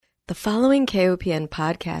The following KOPN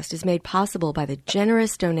podcast is made possible by the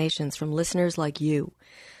generous donations from listeners like you.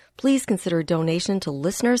 Please consider a donation to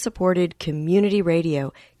listener-supported community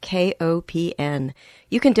radio, KOPN.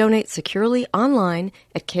 You can donate securely online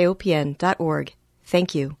at kopn.org.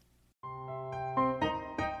 Thank you.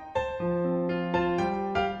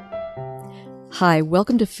 Hi,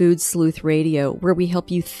 welcome to Food Sleuth Radio, where we help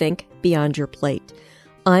you think beyond your plate.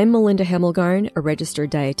 I'm Melinda Hemmelgarn, a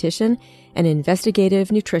registered dietitian and investigative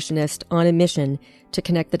nutritionist on a mission to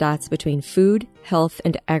connect the dots between food, health,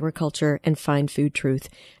 and agriculture and find food truth.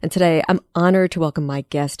 And today I'm honored to welcome my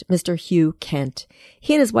guest, Mr. Hugh Kent.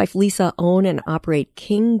 He and his wife Lisa own and operate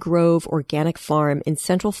King Grove Organic Farm in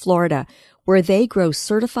Central Florida, where they grow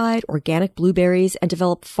certified organic blueberries and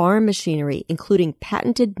develop farm machinery, including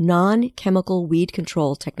patented non-chemical weed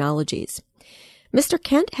control technologies. Mr.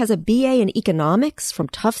 Kent has a BA in economics from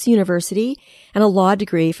Tufts University and a law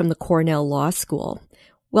degree from the Cornell Law School.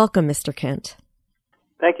 Welcome, Mr. Kent.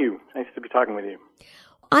 Thank you. Nice to be talking with you.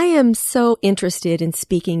 I am so interested in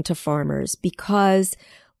speaking to farmers because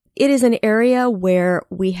it is an area where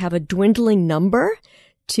we have a dwindling number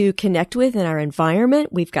to connect with in our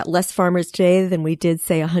environment. We've got less farmers today than we did,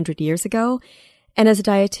 say, 100 years ago. And as a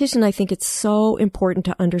dietitian, I think it's so important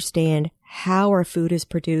to understand how our food is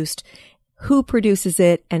produced, who produces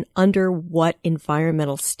it, and under what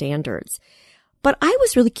environmental standards. But I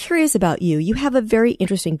was really curious about you. You have a very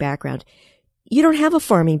interesting background. You don't have a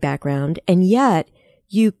farming background, and yet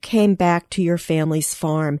you came back to your family's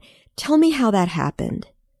farm. Tell me how that happened.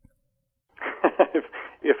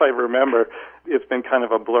 If I remember, it's been kind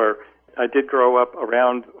of a blur. I did grow up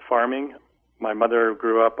around farming. My mother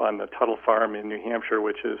grew up on the Tuttle Farm in New Hampshire,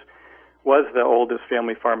 which was the oldest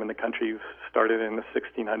family farm in the country. Started in the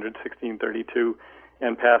 1632,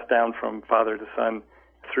 and passed down from father to son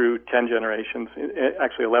through 10 generations,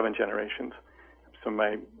 actually 11 generations. So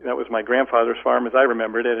that was my grandfather's farm as I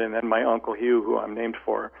remembered it, and then my Uncle Hugh, who I'm named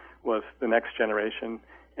for, was the next generation,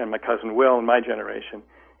 and my cousin Will in my generation.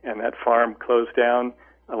 And that farm closed down,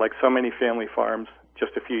 like so many family farms,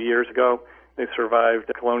 just a few years ago. They survived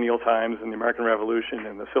the colonial times and the American Revolution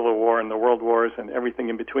and the Civil War and the World Wars and everything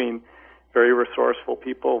in between. Very resourceful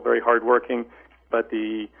people, very hardworking, but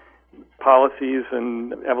the policies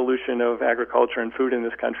and evolution of agriculture and food in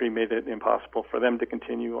this country made it impossible for them to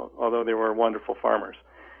continue, although they were wonderful farmers.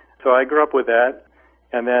 So I grew up with that,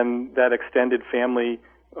 and then that extended family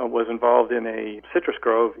was involved in a citrus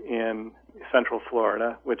grove in Central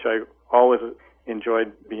Florida, which I always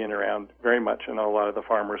enjoyed being around very much, and a lot of the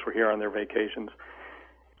farmers were here on their vacations.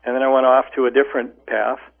 And then I went off to a different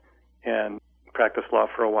path and practiced law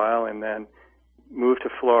for a while, and then moved to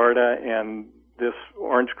Florida, and this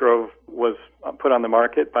orange grove was put on the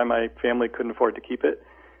market by my family, couldn't afford to keep it.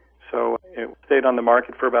 So it stayed on the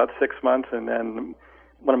market for about 6 months, and then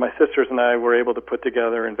one of my sisters and I were able to put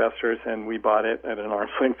together investors, and we bought it at an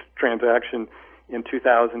arm's length transaction in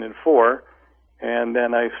 2004. And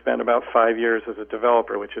then I spent about 5 years as a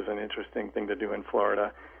developer, which is an interesting thing to do in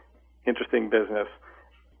Florida, interesting business.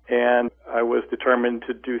 And I was determined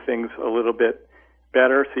to do things a little bit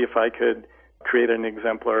better, see if I could create an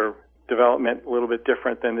exemplar development a little bit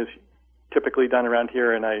different than is typically done around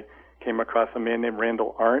here. And I came across a man named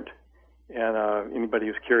Randall Arndt. And anybody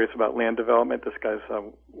who's curious about land development, this guy's a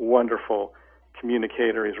wonderful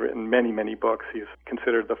communicator. He's written many, many books. He's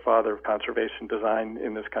considered the father of conservation design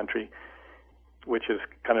in this country, which is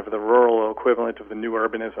kind of the rural equivalent of the new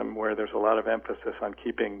urbanism, where there's a lot of emphasis on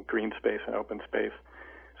keeping green space and open space,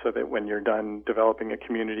 so that when you're done developing a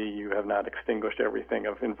community, you have not extinguished everything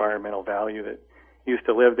of environmental value that used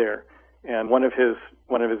to live there. And one of his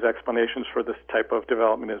explanations for this type of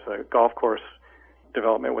development is a golf course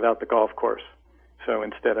development without the golf course. So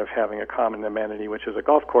instead of having a common amenity, which is a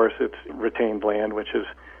golf course, it's retained land, which has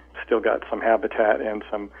still got some habitat and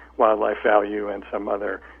some wildlife value and some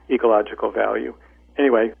other ecological value.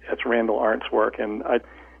 Anyway, that's Randall Arndt's work, and I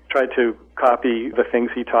tried to copy the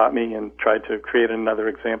things he taught me and tried to create another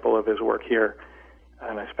example of his work here.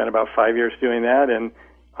 And I spent about 5 years doing that, and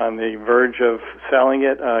on the verge of selling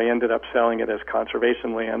it, I ended up selling it as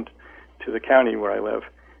conservation land to the county where I live,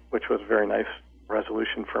 which was a very nice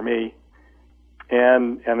resolution for me.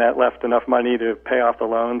 And that left enough money to pay off the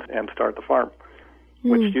loans and start the farm,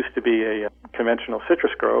 which used to be a conventional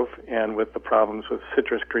citrus grove. And with the problems with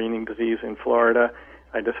citrus greening disease in Florida,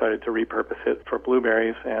 I decided to repurpose it for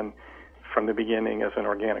blueberries, and from the beginning as an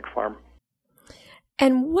organic farm.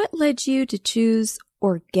 And what led you to choose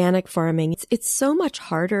organic farming? It's so much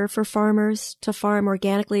harder for farmers to farm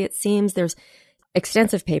organically. It seems there's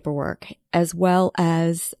extensive paperwork, as well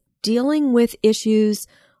as dealing with issues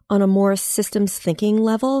on a more systems thinking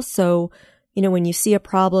level. So You know, when you see a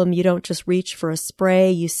problem, you don't just reach for a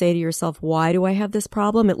spray. You say to yourself, why do I have this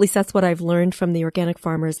problem? At least that's what I've learned from the organic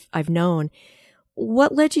farmers I've known.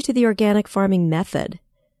 What led you to the organic farming method?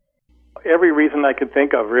 Every reason I could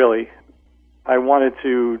think of, really. I wanted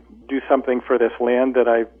to do something for this land that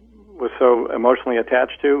I was so emotionally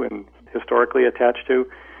attached to and historically attached to.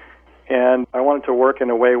 And I wanted to work in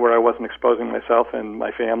a way where I wasn't exposing myself and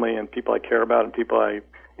my family and people I care about and people I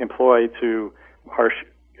employ to harsh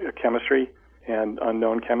chemistry and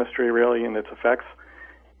unknown chemistry, really, and its effects.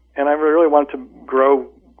 And I really wanted to grow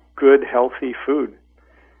good, healthy food,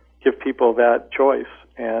 give people that choice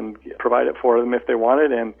and provide it for them if they want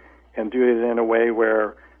it, and do it in a way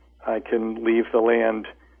where I can leave the land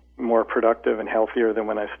more productive and healthier than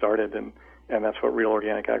when I started. And that's what real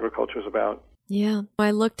organic agriculture is about. Yeah.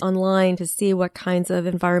 I looked online to see what kinds of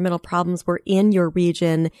environmental problems were in your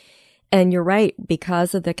region. And you're right,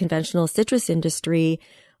 because of the conventional citrus industry,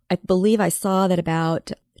 I believe I saw that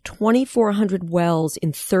about 2,400 wells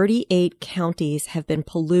in 38 counties have been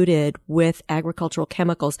polluted with agricultural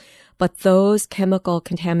chemicals, but those chemical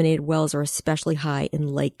contaminated wells are especially high in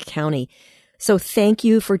Lake County. So thank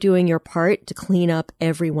you for doing your part to clean up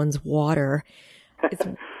everyone's water.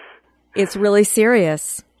 It's really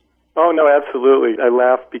serious. Oh, no, absolutely. I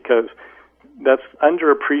laugh because that's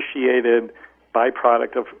underappreciated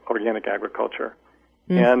byproduct of organic agriculture.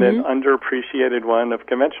 And an underappreciated one of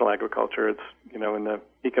conventional agriculture. It's, you know, in the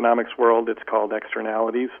economics world, it's called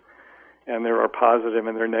externalities, and there are positive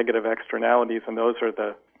and there are negative externalities, and those are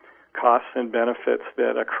the costs and benefits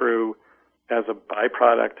that accrue as a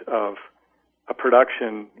byproduct of a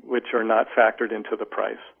production which are not factored into the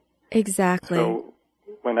price. Exactly. So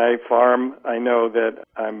when I farm, I know that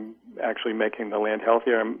I'm actually making the land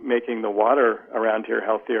healthier. I'm making the water around here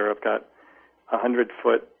healthier. I've got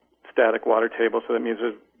 100-foot static water table, so that means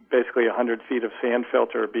there's basically 100 feet of sand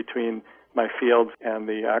filter between my fields and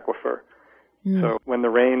the aquifer. So when the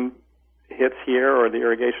rain hits here or the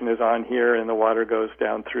irrigation is on here and the water goes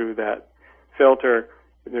down through that filter,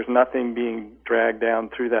 there's nothing being dragged down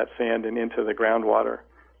through that sand and into the groundwater.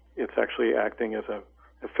 It's actually acting as a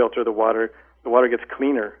filter. The water gets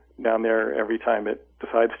cleaner down there every time it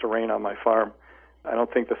decides to rain on my farm. I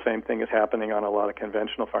don't think the same thing is happening on a lot of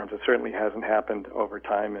conventional farms. It certainly hasn't happened over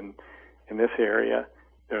time in this area.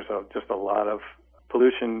 There's just a lot of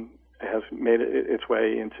pollution has made its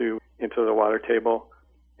way into the water table,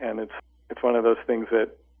 and it's one of those things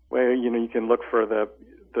that where you can look for the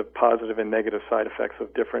positive and negative side effects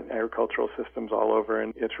of different agricultural systems all over,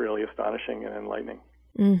 and it's really astonishing and enlightening.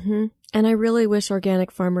 Mm-hmm. And I really wish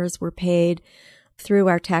organic farmers were paid through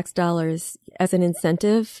our tax dollars as an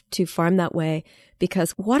incentive to farm that way,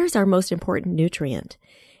 because water is our most important nutrient.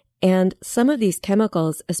 And some of these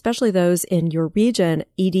chemicals, especially those in your region,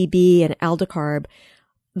 EDB and aldicarb,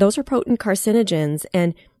 those are potent carcinogens.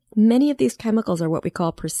 And many of these chemicals are what we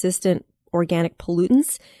call persistent organic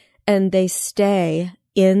pollutants, and they stay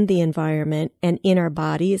in the environment and in our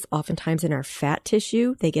bodies, oftentimes in our fat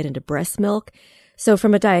tissue. They get into breast milk. So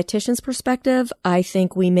from a dietitian's perspective, I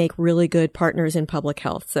think we make really good partners in public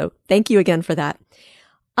health. So thank you again for that.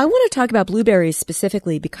 I want to talk about blueberries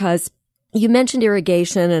specifically because you mentioned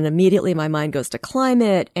irrigation, and immediately my mind goes to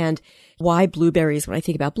climate and why blueberries. When I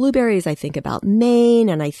think about blueberries, I think about Maine,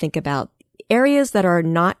 and I think about areas that are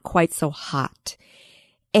not quite so hot.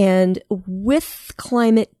 And with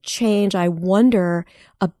climate change, I wonder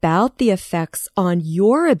about the effects on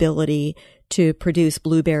your ability to produce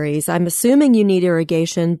blueberries. I'm assuming you need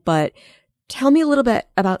irrigation, but tell me a little bit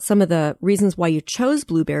about some of the reasons why you chose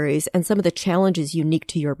blueberries and some of the challenges unique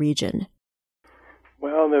to your region.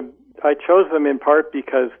 Well, I chose them in part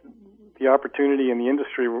because the opportunity in the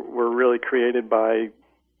industry were really created by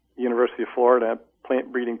the University of Florida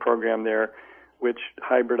plant breeding program there, which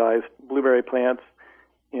hybridized blueberry plants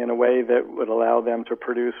in a way that would allow them to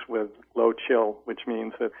produce with low chill, which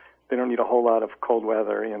means that they don't need a whole lot of cold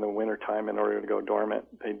weather in the wintertime in order to go dormant.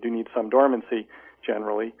 They do need some dormancy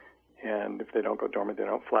generally, and if they don't go dormant, they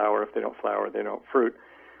don't flower. If they don't flower, they don't fruit.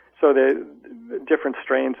 So the different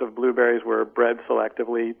strains of blueberries were bred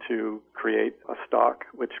selectively to create a stalk,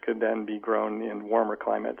 which could then be grown in warmer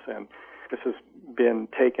climates. And this has been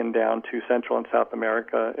taken down to Central and South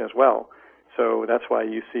America as well. So that's why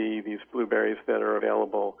you see these blueberries that are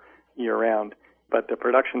available year-round. But the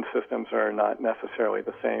production systems are not necessarily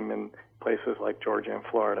the same in places like Georgia and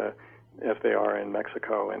Florida as they are in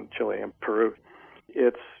Mexico and Chile and Peru.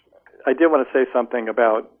 I did want to say something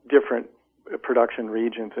about different production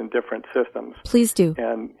regions and different systems. Please do.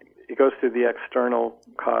 And it goes to the external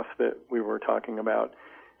costs that we were talking about.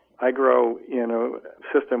 I grow in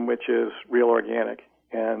a system which is real organic,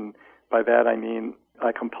 and by that I mean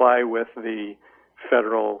I comply with the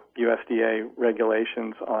federal USDA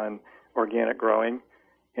regulations on organic growing,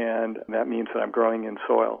 and that means that I'm growing in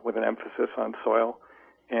soil with an emphasis on soil.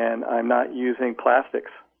 And I'm not using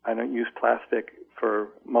plastics. I don't use plastic for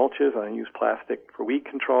mulches. I don't use plastic for weed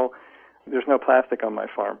control. There's no plastic on my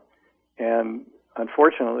farm. And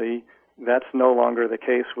unfortunately, that's no longer the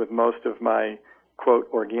case with most of my, quote,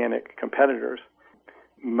 organic competitors.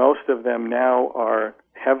 Most of them now are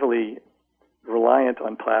heavily reliant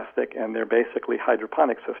on plastic, and they're basically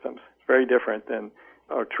hydroponic systems. It's very different than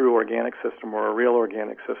a true organic system or a real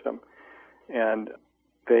organic system. And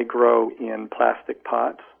they grow in plastic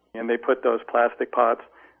pots, and they put those plastic pots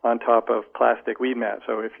on top of plastic weed mat.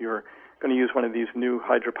 So if you're going to use one of these new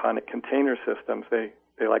hydroponic container systems, they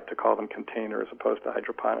like to call them container as opposed to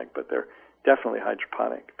hydroponic, but they're definitely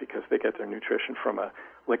hydroponic because they get their nutrition from a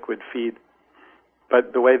liquid feed.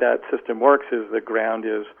 But the way that system works is the ground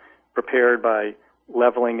is prepared by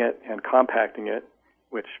leveling it and compacting it,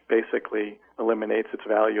 which basically eliminates its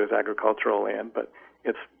value as agricultural land, but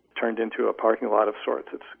it's turned into a parking lot of sorts.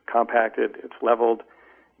 It's compacted, it's leveled,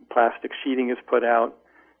 plastic sheeting is put out,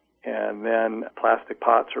 and then plastic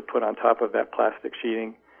pots are put on top of that plastic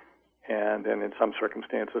sheeting, and then in some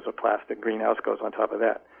circumstances a plastic greenhouse goes on top of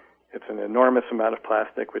that. It's an enormous amount of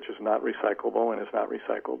plastic which is not recyclable and is not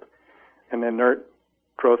recycled. And then inert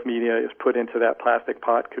growth media is put into that plastic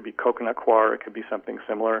pot. It could be coconut coir, it could be something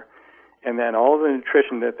similar. And then all of the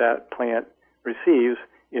nutrition that that plant receives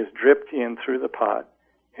is dripped in through the pot,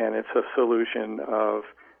 and it's a solution of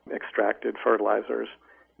extracted fertilizers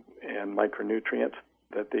and micronutrients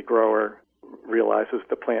that the grower realizes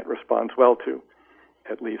the plant responds well to,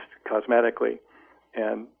 at least cosmetically.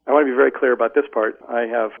 And I want to be very clear about this part. I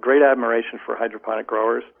have great admiration for hydroponic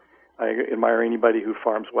growers. I admire anybody who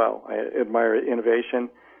farms well. I admire innovation,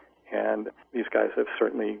 and these guys have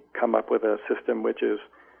certainly come up with a system which has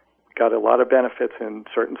got a lot of benefits in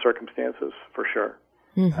certain circumstances, for sure.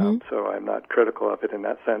 Mm-hmm. So I'm not critical of it in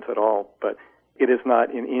that sense at all, but it is not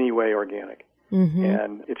in any way organic. Mm-hmm.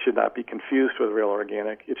 And it should not be confused with real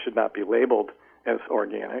organic. It should not be labeled as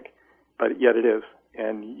organic, but yet it is.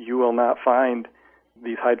 And you will not find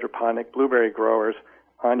these hydroponic blueberry growers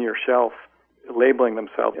on your shelf labeling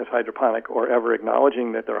themselves as hydroponic or ever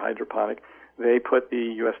acknowledging that they're hydroponic. They put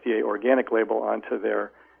the USDA organic label onto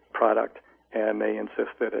their product, and they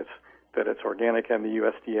insist that it's organic, and the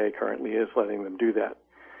USDA currently is letting them do that.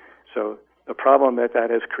 So the problem that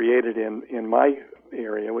has created in my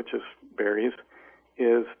area, which is berries,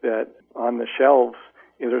 is that on the shelves,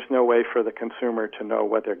 there's no way for the consumer to know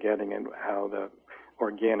what they're getting and how the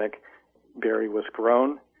organic berry was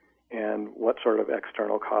grown and what sort of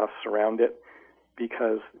external costs surround it,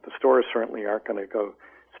 because the stores certainly aren't going to go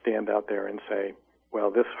stand out there and say, well,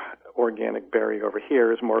 this organic berry over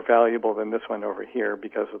here is more valuable than this one over here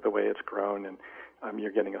because of the way it's grown, and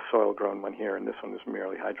you're getting a soil-grown one here, and this one is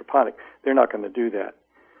merely hydroponic. They're not going to do that.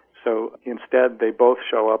 So instead, they both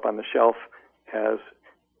show up on the shelf as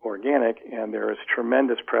organic, and there is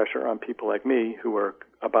tremendous pressure on people like me who are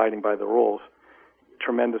abiding by the rules,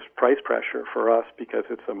 tremendous price pressure for us because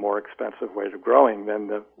it's a more expensive way of growing than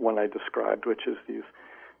the one I described, which is these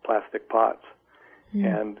plastic pots.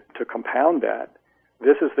 Mm. And to compound that,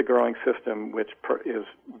 this is the growing system which is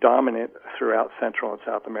dominant throughout Central and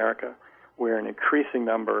South America, where an increasing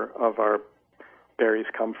number of our berries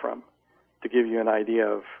come from. To give you an idea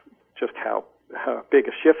of just how big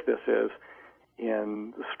a shift this is,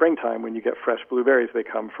 in the springtime when you get fresh blueberries, they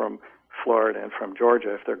come from Florida and from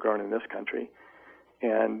Georgia if they're grown in this country.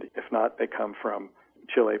 And if not, they come from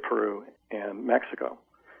Chile, Peru, and Mexico.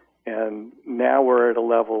 And now we're at a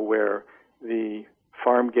level where the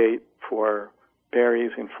farm gate for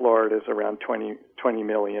berries in Florida is around 20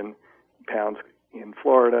 million pounds in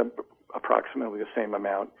Florida, approximately the same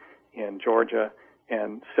amount in Georgia,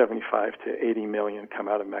 and 75 to 80 million come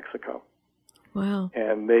out of Mexico. Wow.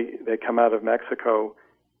 And they come out of Mexico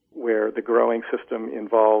where the growing system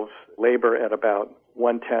involves labor at about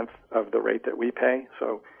 1/10 of the rate that we pay.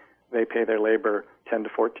 So they pay their labor $10 to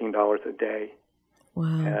 $14 a day. Wow.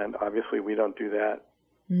 And obviously we don't do that.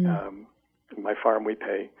 Mm. My farm, we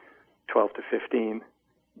pay 12 to 15,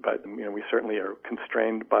 but we certainly are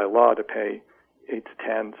constrained by law to pay 8 to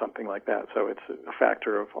 10, something like that. So it's a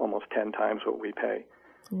factor of almost 10 times what we pay.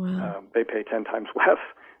 Wow. They pay 10 times less.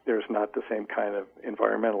 There's not the same kind of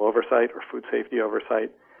environmental oversight or food safety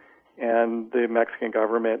oversight. And the Mexican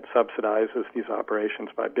government subsidizes these operations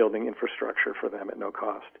by building infrastructure for them at no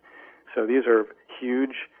cost. So these are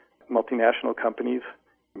huge multinational companies,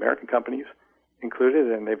 American companies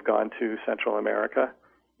included, and they've gone to Central America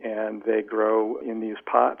and they grow in these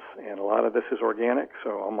pots, and a lot of this is organic,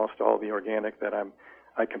 so almost all the organic that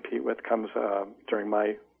I compete with comes during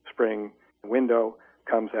my spring window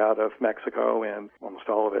comes out of Mexico, and almost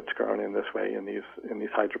all of it's grown in this way in these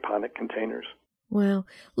hydroponic containers. Well,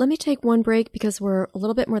 let me take one break because we're a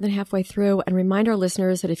little bit more than halfway through and remind our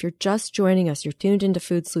listeners that if you're just joining us, you're tuned into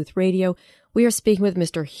Food Sleuth Radio. We are speaking with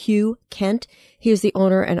Mr. Hugh Kent. He is the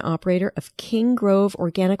owner and operator of King Grove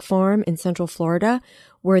Organic Farm in Central Florida,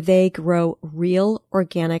 where they grow Real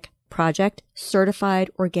Organic Project certified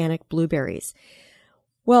organic blueberries.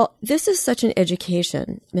 Well, this is such an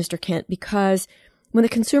education, Mr. Kent, because when the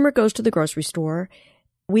consumer goes to the grocery store,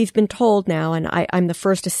 we've been told now, and I'm the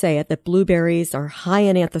first to say it, that blueberries are high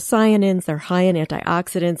in anthocyanins, they're high in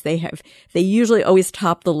antioxidants. They usually always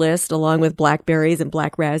top the list along with blackberries and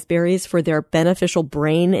black raspberries for their beneficial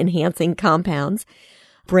brain enhancing compounds,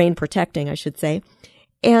 brain protecting, I should say.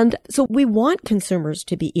 And so we want consumers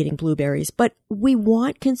to be eating blueberries, but we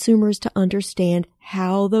want consumers to understand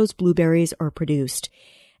how those blueberries are produced.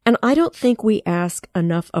 And I don't think we ask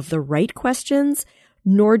enough of the right questions,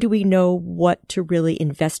 nor do we know what to really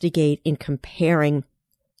investigate in comparing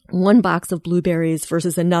one box of blueberries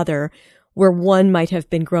versus another, where one might have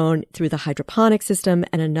been grown through the hydroponic system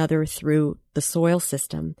and another through the soil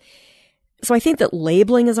system. So I think that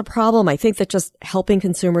labeling is a problem. I think that just helping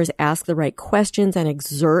consumers ask the right questions and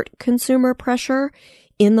exert consumer pressure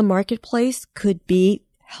in the marketplace could be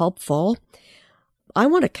helpful. I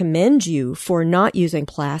want to commend you for not using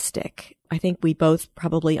plastic. I think we both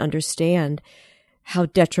probably understand how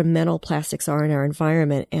detrimental plastics are in our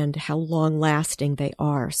environment and how long-lasting they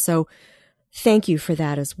are. So thank you for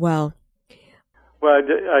that as well. Well,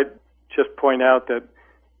 I just point out that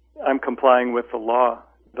I'm complying with the law.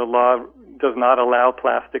 The law does not allow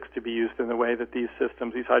plastics to be used in the way that these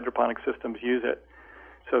hydroponic systems use it.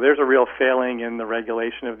 So there's a real failing in the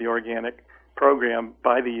regulation of the organic program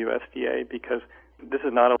by the USDA because this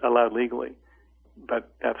is not allowed legally.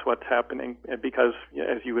 But that's what's happening because,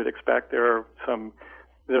 as you would expect, there's some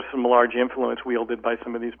large influence wielded by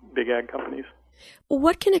some of these big ag companies.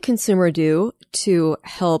 What can a consumer do to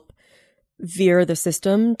help veer the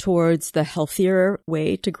system towards the healthier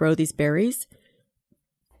way to grow these berries?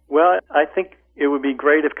 Well, I think it would be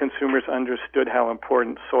great if consumers understood how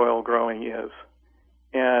important soil growing is.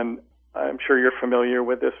 And I'm sure you're familiar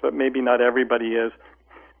with this, but maybe not everybody is.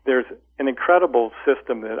 There's an incredible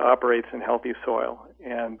system that operates in healthy soil,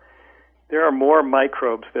 and there are more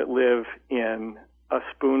microbes that live in a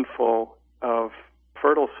spoonful of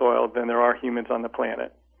fertile soil than there are humans on the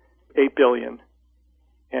planet, 8 billion.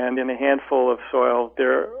 And in a handful of soil,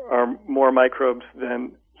 there are more microbes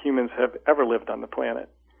than humans have ever lived on the planet.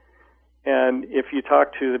 And if you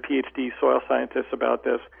talk to the PhD soil scientists about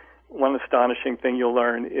this, one astonishing thing you'll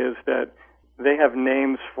learn is that they have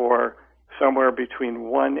names for somewhere between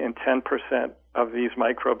 1 and 10% of these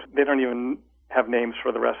microbes. They don't even have names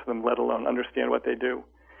for the rest of them, let alone understand what they do.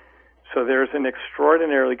 So there's an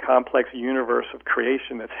extraordinarily complex universe of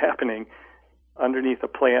creation that's happening underneath a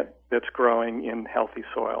plant that's growing in healthy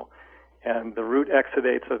soil. And the root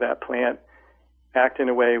exudates of that plant act in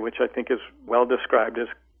a way which I think is well described as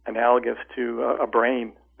analogous to a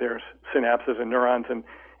brain. There's synapses and neurons, and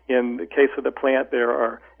in the case of the plant, there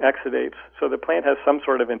are exudates. So the plant has some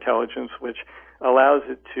sort of intelligence which allows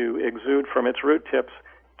it to exude from its root tips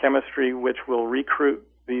chemistry which will recruit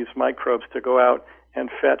these microbes to go out and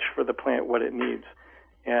fetch for the plant what it needs.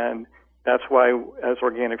 And that's why, as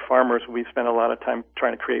organic farmers, we spend a lot of time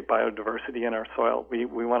trying to create biodiversity in our soil. We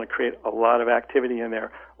want to create a lot of activity in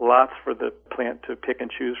there, lots for the plant to pick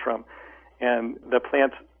and choose from. And the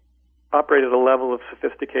plants operate at a level of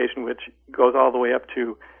sophistication which goes all the way up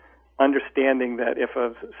to understanding that if,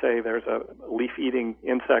 say, there's a leaf-eating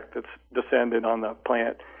insect that's descended on the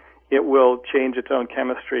plant, it will change its own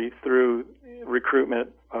chemistry through recruitment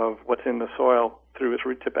of what's in the soil through its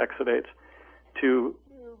root tip exudates to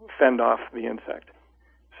fend off the insect.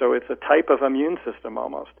 So it's a type of immune system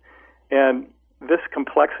almost. And this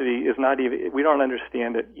complexity is not even, we don't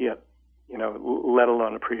understand it yet, let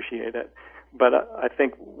alone appreciate it. But I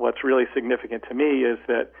think what's really significant to me is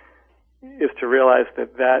to realize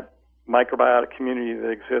that microbiotic community that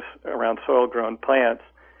exists around soil-grown plants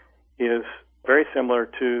is very similar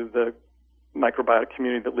to the microbiotic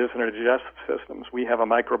community that lives in our digestive systems. We have a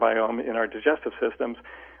microbiome in our digestive systems,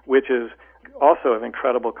 which is also of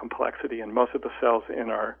incredible complexity, and most of the cells in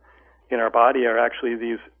our body are actually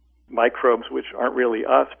these microbes which aren't really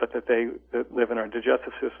us, but that live in our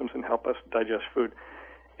digestive systems and help us digest food.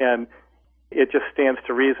 And it just stands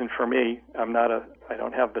to reason for me. I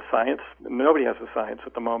don't have the science. Nobody has the science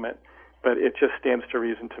at the moment, but it just stands to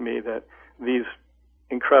reason to me that these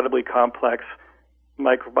incredibly complex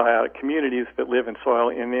microbiotic communities that live in soil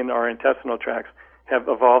and in our intestinal tracts have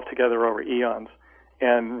evolved together over eons,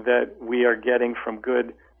 and that we are getting from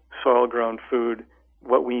good soil-grown food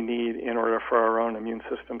what we need in order for our own immune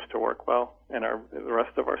systems to work well and the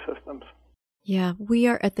rest of our systems. Yeah, we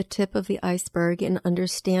are at the tip of the iceberg in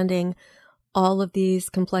understanding all of these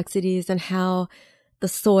complexities and how the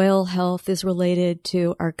soil health is related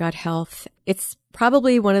to our gut health. It's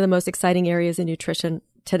probably one of the most exciting areas in nutrition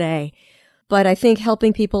today. But I think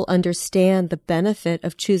helping people understand the benefit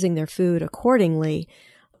of choosing their food accordingly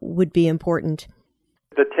would be important.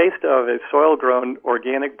 The taste of a soil-grown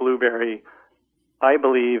organic blueberry, I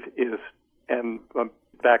believe, is, and I'm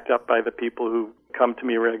backed up by the people who come to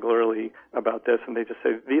me regularly about this, and they just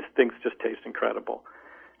say, these things just taste incredible.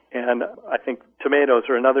 And I think tomatoes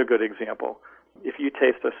are another good example. If you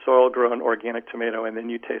taste a soil-grown organic tomato and then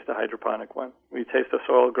you taste a hydroponic one, you taste a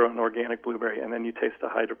soil-grown organic blueberry and then you taste a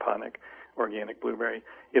hydroponic organic blueberry,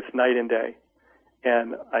 it's night and day.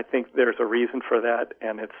 And I think there's a reason for that,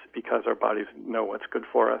 and it's because our bodies know what's good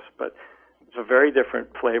for us. But it's a very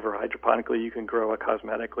different flavor. Hydroponically, you can grow a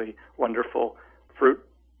cosmetically wonderful fruit,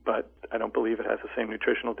 but I don't believe it has the same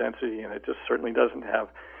nutritional density, and it just certainly doesn't have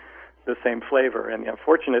the same flavor. And the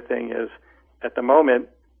unfortunate thing is, at the moment,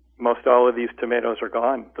 most all of these tomatoes are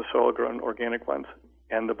gone, the soil-grown organic ones,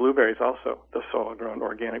 and the blueberries also, the soil-grown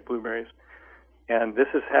organic blueberries. And this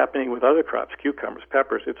is happening with other crops, cucumbers,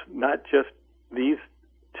 peppers. It's not just these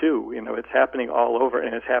two, it's happening all over,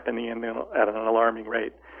 and it's happening at an alarming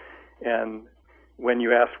rate. And when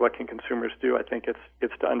you ask what can consumers do, I think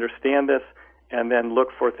it's to understand this and then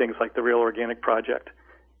look for things like the Real Organic Project.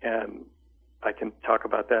 And I can talk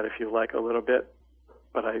about that if you like a little bit.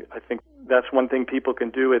 But I think that's one thing people can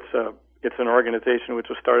do. It's an organization which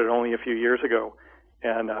was started only a few years ago,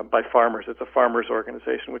 and by farmers. It's a farmers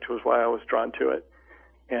organization, which was why I was drawn to it.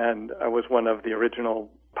 And I was one of the original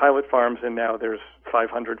pilot farms, and now there's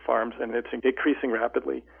 500 farms, and it's increasing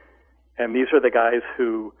rapidly. And these are the guys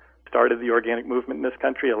who started the organic movement in this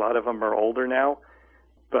country. A lot of them are older now,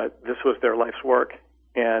 but this was their life's work,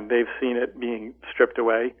 and they've seen it being stripped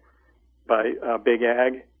away by big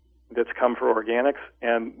ag that's come for organics,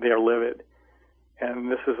 and they are livid. And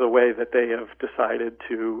this is a way that they have decided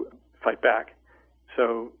to fight back.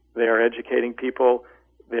 So they are educating people.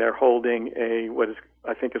 They are holding what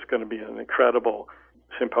I think is going to be an incredible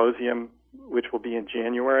symposium, which will be in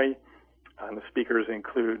January. The speakers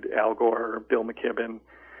include Al Gore, Bill McKibben,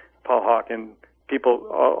 Paul Hawken, people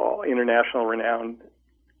all international renowned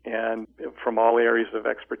and from all areas of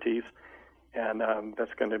expertise. And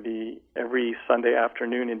that's going to be every Sunday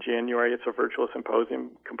afternoon in January. It's a virtual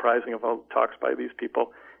symposium comprising of all talks by these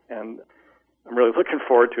people. And I'm really looking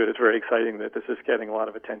forward to it. It's very exciting that this is getting a lot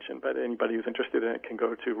of attention. But anybody who's interested in it can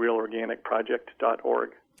go to realorganicproject.org.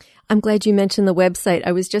 I'm glad you mentioned the website.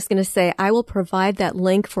 I was just going to say I will provide that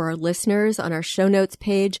link for our listeners on our show notes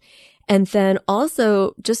page. And then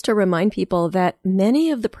also just to remind people that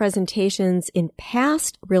many of the presentations in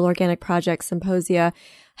past Real Organic Project symposia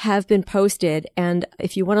have been posted. And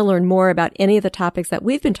if you want to learn more about any of the topics that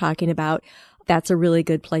we've been talking about, that's a really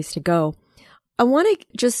good place to go. I want to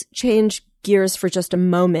just change gears for just a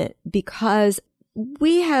moment because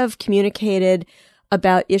we have communicated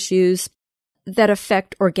about issues that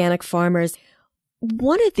affect organic farmers.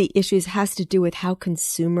 One of the issues has to do with how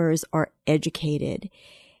consumers are educated.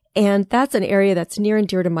 And that's an area that's near and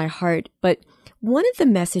dear to my heart. But one of the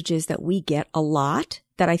messages that we get a lot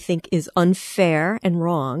that I think is unfair and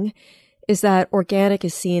wrong is that organic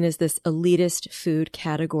is seen as this elitist food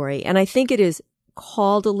category. And I think it is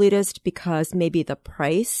called elitist because maybe the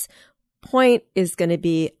price point is going to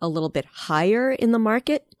be a little bit higher in the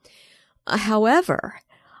market. However,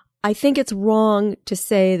 I think it's wrong to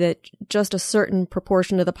say that just a certain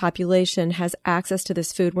proportion of the population has access to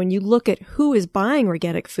this food. When you look at who is buying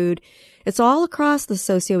organic food, it's all across the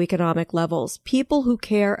socioeconomic levels. People who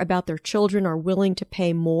care about their children are willing to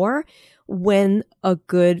pay more when a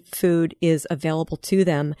good food is available to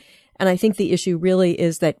them. And I think the issue really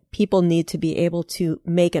is that people need to be able to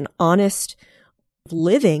make an honest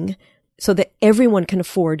living so that everyone can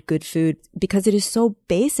afford good food because it is so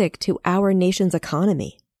basic to our nation's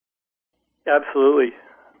economy. Absolutely.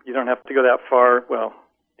 You don't have to go that far. Well,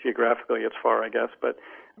 geographically it's far, I guess. But,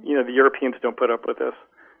 the Europeans don't put up with this.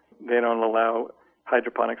 They don't allow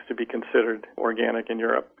hydroponics to be considered organic in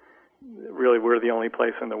Europe. Really, we're the only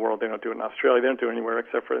place in the world. They don't do it in Australia. They don't do it anywhere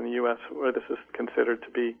except for in the U.S. where this is considered to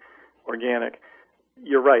be organic.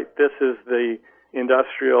 You're right. This is the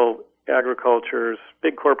industrial agriculture's,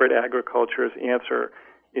 big corporate agriculture's answer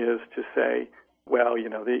is to say, well, you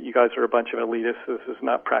guys are a bunch of elitists. This is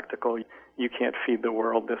not practical. You can't feed the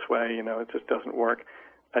world this way. It just doesn't work.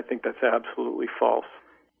 I think that's absolutely false.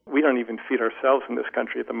 We don't even feed ourselves in this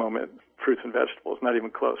country at the moment, fruits and vegetables, not even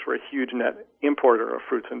close. We're a huge net importer of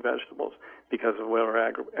fruits and vegetables because of what our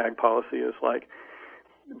ag policy is like.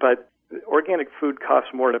 But organic food costs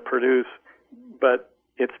more to produce, but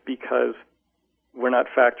it's because we're not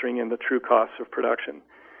factoring in the true costs of production.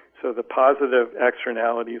 So the positive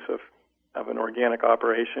externalities of an organic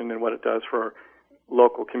operation and what it does for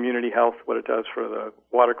local community health, what it does for the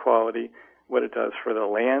water quality, what it does for the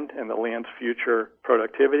land and the land's future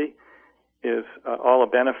productivity is all a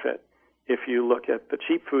benefit. If you look at the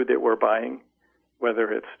cheap food that we're buying,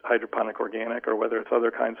 whether it's hydroponic organic or whether it's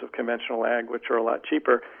other kinds of conventional ag, which are a lot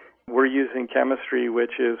cheaper, we're using chemistry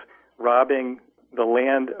which is robbing the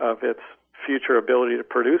land of its future ability to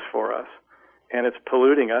produce for us, and it's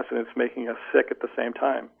polluting us and it's making us sick at the same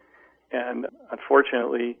time. And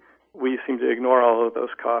unfortunately, we seem to ignore all of those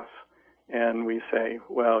costs. And we say,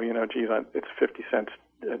 well, geez, it's 50 cents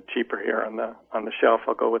cheaper here on the shelf.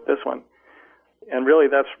 I'll go with this one. And really,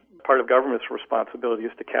 that's part of government's responsibility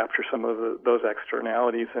is to capture some of those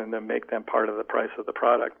externalities and then make them part of the price of the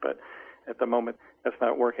product. But at the moment, that's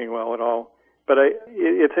not working well at all. But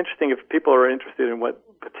it's interesting if people are interested in what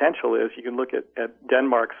potential is. You can look at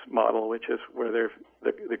Denmark's model, which is where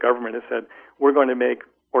the government has said we're going to make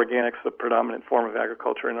organics the predominant form of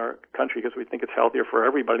agriculture in our country because we think it's healthier for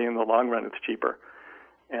everybody. In the long run, it's cheaper,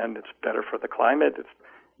 and it's better for the climate. It's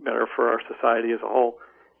better for our society as a whole.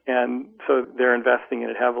 And so they're investing in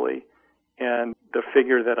it heavily. And the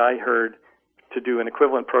figure that I heard to do an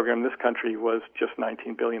equivalent program in this country was just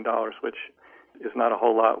 $19 billion, which is not a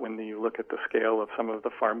whole lot when you look at the scale of some of the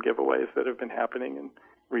farm giveaways that have been happening in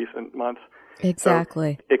recent months.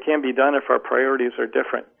 Exactly. So it can be done if our priorities are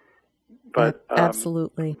different. But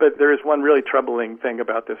absolutely. But there is one really troubling thing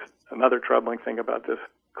about this. Another troubling thing about this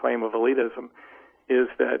claim of elitism is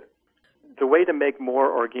that the way to make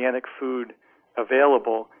more organic food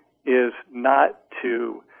available is not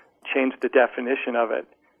to change the definition of it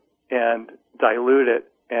and dilute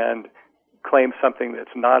it and claim something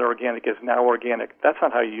that's not organic is now organic. That's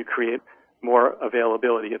not how you create more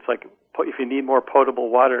availability. It's like if you need more potable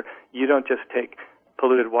water, you don't just take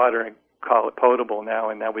polluted water and call it potable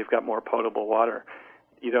now, and now we've got more potable water.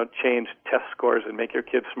 You don't change test scores and make your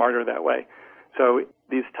kids smarter that way. So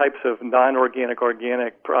these types of non-organic,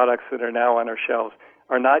 organic products that are now on our shelves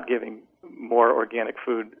are not giving more organic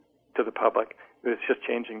food to the public. It's just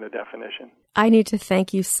changing the definition. I need to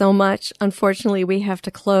thank you so much. Unfortunately, we have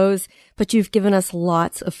to close, but you've given us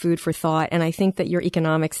lots of food for thought, and I think that your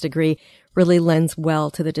economics degree really lends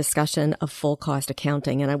well to the discussion of full cost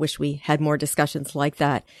accounting, and I wish we had more discussions like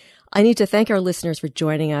that. I need to thank our listeners for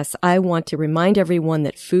joining us. I want to remind everyone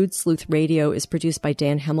that Food Sleuth Radio is produced by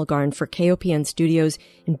Dan Hemmelgarn for KOPN Studios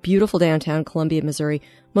in beautiful downtown Columbia, Missouri.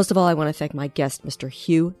 Most of all, I want to thank my guest, Mr.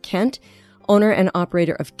 Hugh Kent, owner and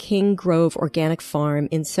operator of King Grove Organic Farm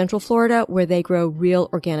in Central Florida, where they grow Real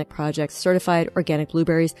Organic Project certified organic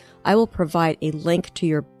blueberries. I will provide a link to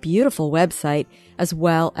your beautiful website as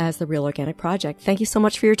well as the Real Organic Project. Thank you so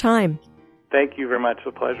much for your time. Thank you very much. It's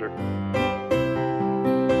a pleasure.